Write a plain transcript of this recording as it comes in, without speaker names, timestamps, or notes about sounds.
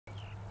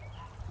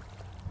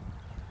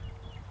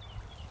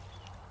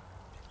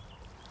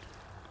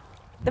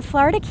The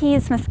Florida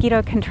Keys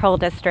Mosquito Control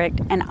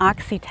District and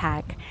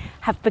Oxitec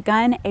have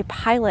begun a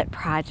pilot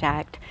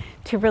project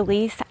to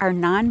release our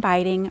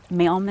non-biting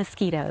male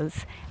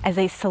mosquitoes as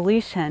a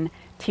solution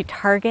to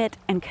target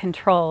and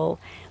control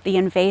the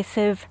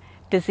invasive,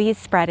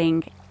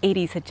 disease-spreading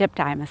Aedes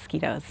aegypti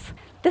mosquitoes.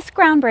 This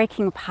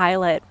groundbreaking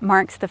pilot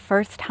marks the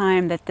first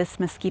time that this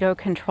mosquito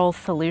control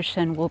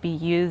solution will be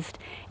used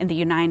in the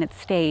United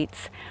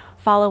States,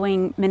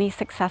 following many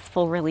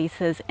successful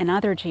releases in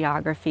other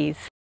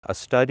geographies. A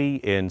study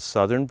in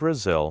southern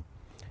Brazil,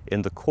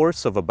 in the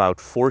course of about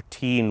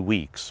 14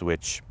 weeks,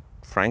 which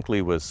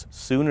frankly was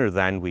sooner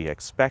than we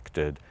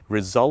expected,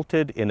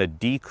 resulted in a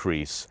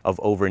decrease of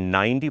over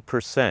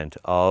 90%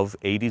 of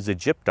Aedes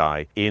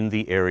aegypti in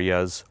the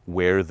areas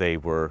where they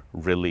were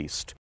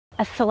released.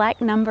 A select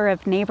number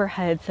of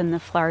neighborhoods in the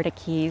Florida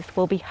Keys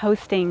will be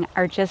hosting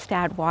our Just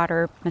Add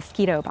Water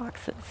mosquito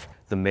boxes.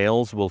 The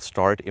males will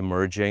start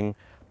emerging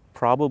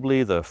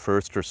probably the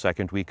first or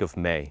second week of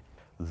May.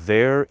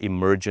 Their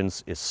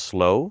emergence is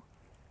slow,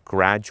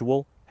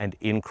 gradual, and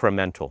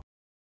incremental.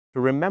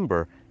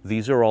 Remember,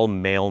 these are all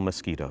male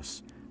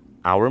mosquitoes.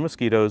 Our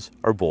mosquitoes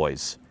are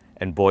boys,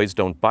 and boys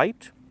don't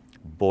bite,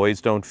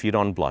 boys don't feed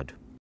on blood.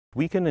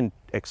 We can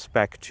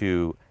expect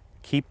to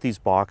keep these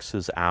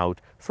boxes out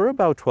for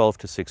about 12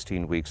 to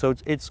 16 weeks. So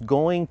it's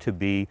going to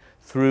be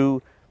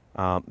through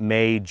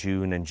May,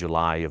 June, and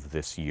July of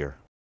this year.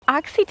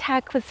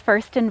 Oxitec was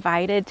first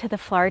invited to the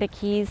Florida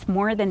Keys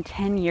more than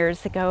 10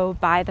 years ago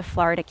by the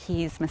Florida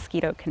Keys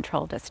Mosquito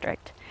Control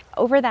District.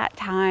 Over that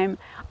time,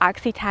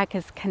 Oxitec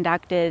has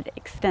conducted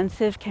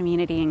extensive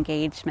community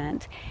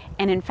engagement,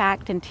 and in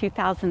fact, in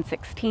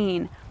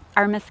 2016,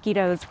 our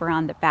mosquitoes were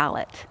on the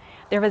ballot.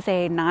 There was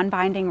a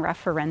non-binding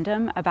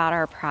referendum about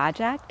our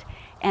project,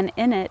 and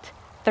in it,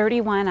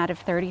 31 out of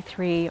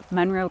 33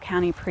 Monroe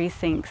County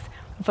precincts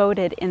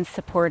voted in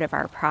support of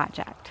our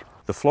project.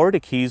 The Florida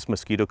Keys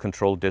Mosquito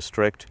Control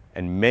District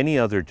and many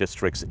other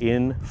districts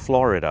in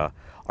Florida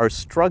are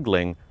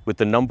struggling with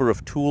the number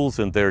of tools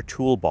in their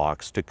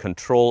toolbox to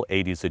control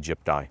Aedes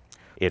aegypti.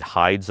 It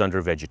hides under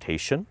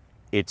vegetation,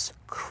 it's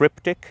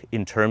cryptic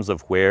in terms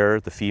of where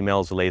the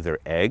females lay their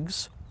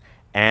eggs,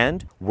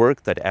 and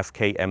work that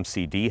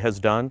FKMCD has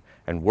done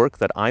and work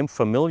that I'm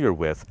familiar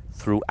with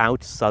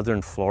throughout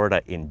southern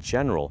Florida in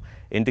general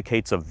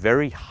indicates a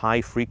very high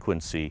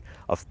frequency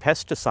of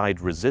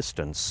pesticide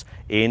resistance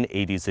in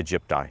Aedes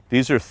aegypti.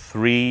 These are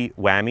three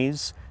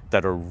whammies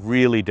that are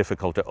really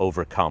difficult to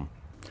overcome.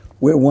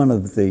 We're one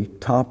of the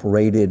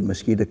top-rated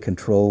mosquito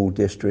control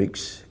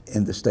districts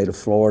in the state of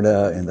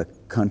Florida, in the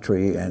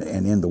country, and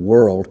in the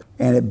world.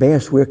 And at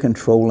best, we're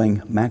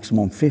controlling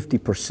maximum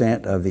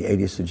 50% of the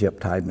Aedes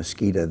aegypti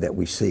mosquito that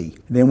we see.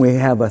 Then we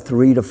have a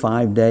 3 to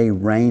 5 day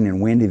rain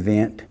and wind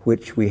event,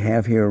 which we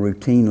have here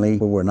routinely,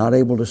 where we're not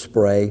able to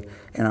spray,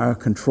 and our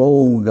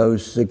control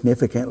goes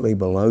significantly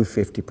below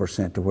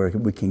 50% to where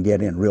we can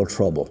get in real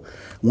trouble.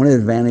 One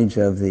advantage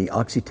of the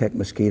Oxitec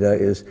mosquito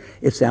is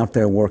it's out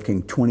there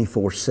working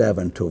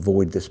 24/7 to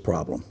avoid this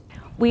problem.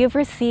 We have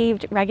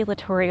received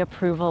regulatory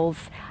approvals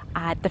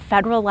at the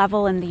federal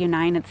level in the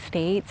United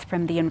States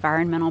from the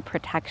Environmental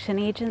Protection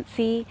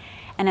Agency,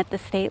 and at the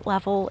state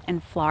level in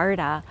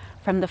Florida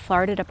from the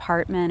Florida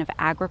Department of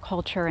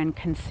Agriculture and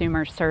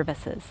Consumer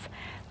Services.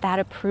 That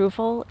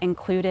approval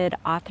included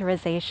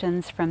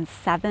authorizations from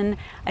 7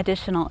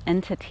 additional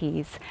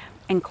entities,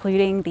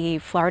 including the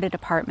Florida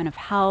Department of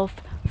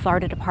Health,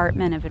 Florida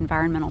Department of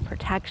Environmental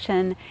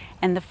Protection,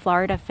 and the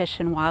Florida Fish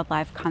and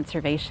Wildlife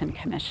Conservation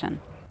Commission.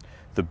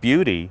 The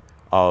beauty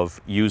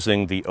of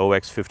using the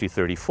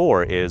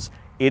OX5034 is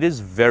it is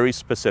very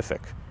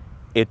specific.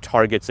 It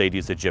targets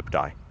Aedes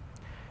aegypti.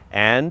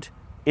 And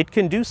it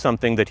can do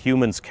something that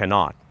humans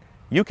cannot.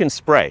 You can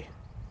spray,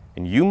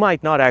 and you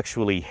might not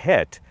actually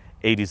hit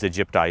Aedes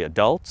aegypti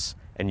adults,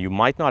 and you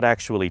might not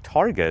actually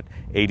target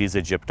Aedes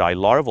aegypti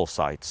larval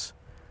sites.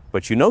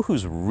 But you know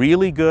who's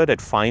really good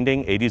at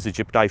finding Aedes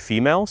aegypti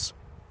females?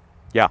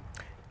 Yeah,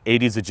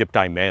 Aedes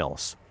aegypti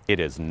males. It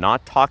is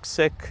not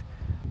toxic.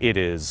 It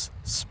is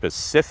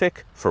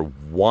specific for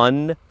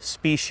one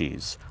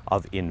species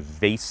of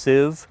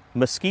invasive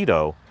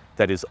mosquito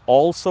that is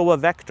also a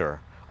vector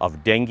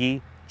of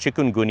dengue,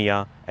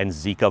 chikungunya, and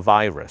Zika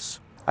virus.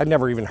 I'd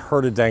never even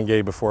heard of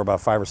dengue before about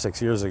 5 or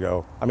 6 years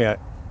ago. I mean,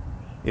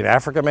 in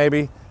Africa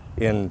maybe,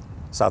 in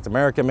South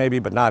America maybe,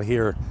 but not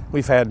here.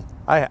 We've had,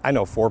 I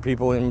know 4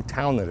 people in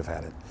town that have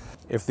had it.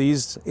 If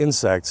these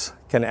insects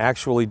can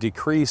actually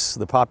decrease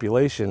the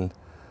population,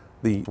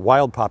 the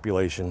wild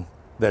population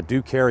that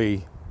do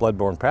carry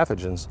bloodborne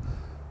pathogens,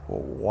 well,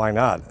 why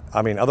not?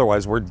 I mean,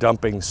 otherwise we're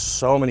dumping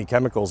so many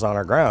chemicals on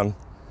our ground,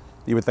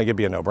 you would think it'd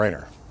be a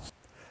no-brainer.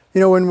 You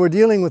know, when we're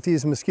dealing with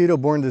these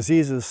mosquito-borne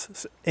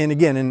diseases, and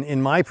again,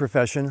 in my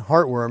profession,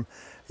 heartworm,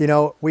 you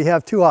know, we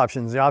have 2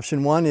 options. The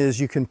option 1 is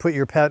you can put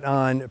your pet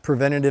on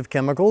preventative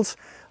chemicals,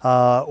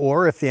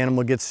 or if the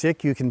animal gets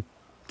sick, you can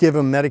give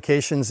them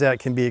medications that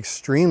can be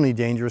extremely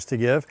dangerous to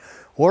give,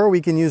 or we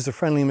can use the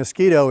friendly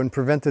mosquito and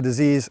prevent the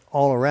disease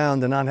all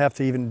around and not have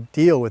to even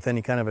deal with any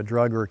kind of a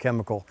drug or a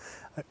chemical,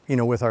 you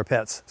know, with our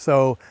pets.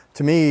 So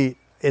to me,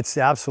 it's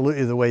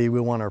absolutely the way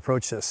we want to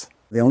approach this.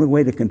 The only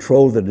way to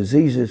control the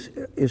diseases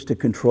is to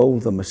control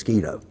the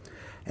mosquito.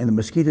 And the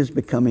mosquito is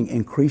becoming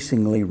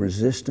increasingly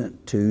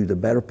resistant to the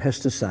better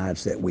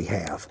pesticides that we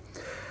have.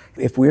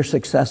 If we're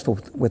successful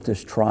with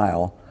this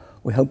trial,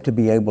 we hope to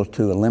be able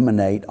to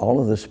eliminate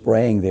all of the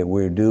spraying that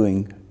we're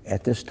doing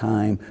at this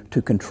time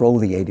to control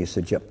the Aedes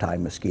aegypti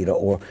mosquito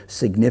or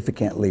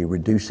significantly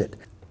reduce it.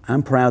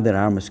 I'm proud that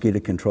our mosquito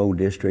control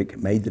district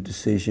made the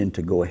decision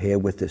to go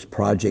ahead with this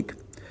project.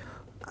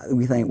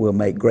 We think we'll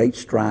make great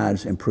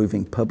strides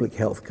improving public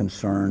health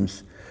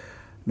concerns,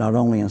 not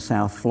only in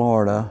South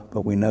Florida,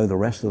 but we know the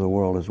rest of the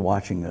world is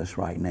watching us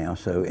right now.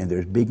 And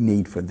there's big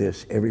need for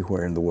this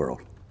everywhere in the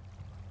world.